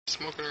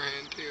smoke in her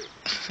hand too.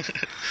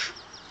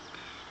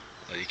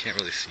 Well, you can't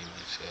really see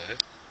much,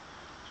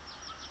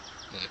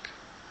 Look.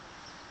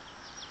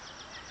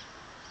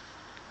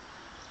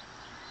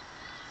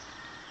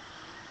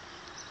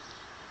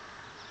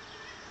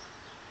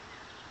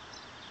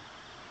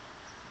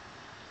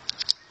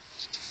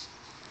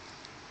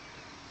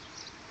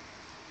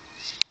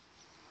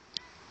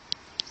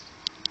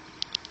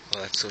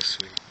 Well, that's so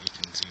sweet. You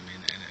can zoom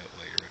in and out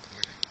while you're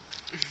recording.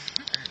 I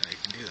didn't know you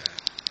can do that.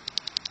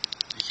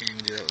 You can't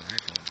even do that with an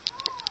iPhone.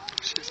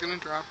 She's gonna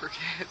drop her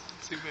kid.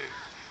 Zoom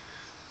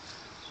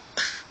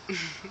in.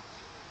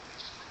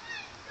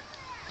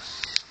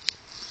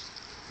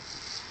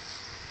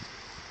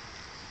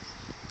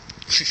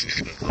 She's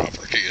gonna drop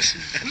her kid.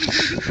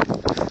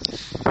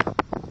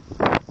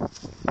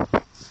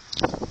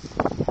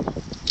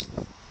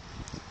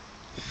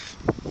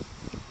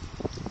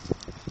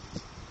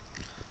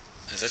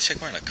 Is that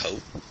chick wearing a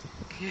coat?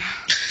 Yeah.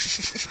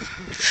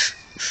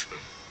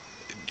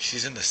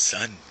 She's in the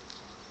sun.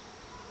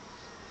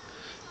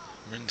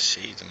 We're in the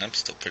shade and I'm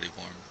still pretty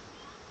warm.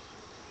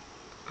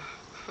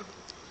 I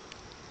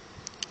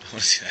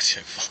want to see that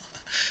chick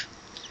fall.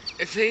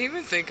 If they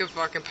even think of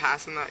fucking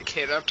passing that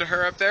kid up to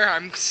her up there,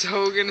 I'm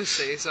so gonna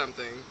say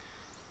something.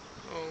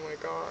 Oh my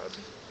god.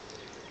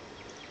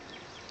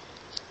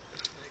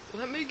 Like,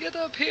 let me get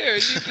up here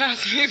and you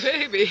pass me,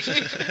 baby.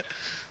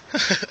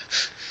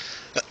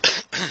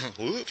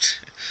 Whoops.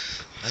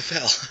 I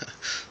fell.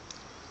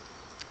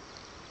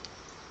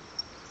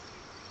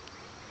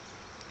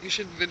 You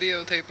should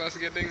videotape us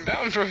getting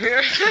down from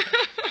here.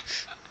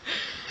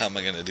 How am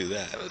I gonna do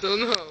that? I don't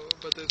know,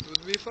 but it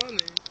would be funny.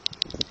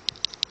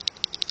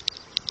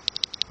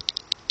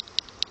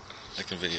 I can video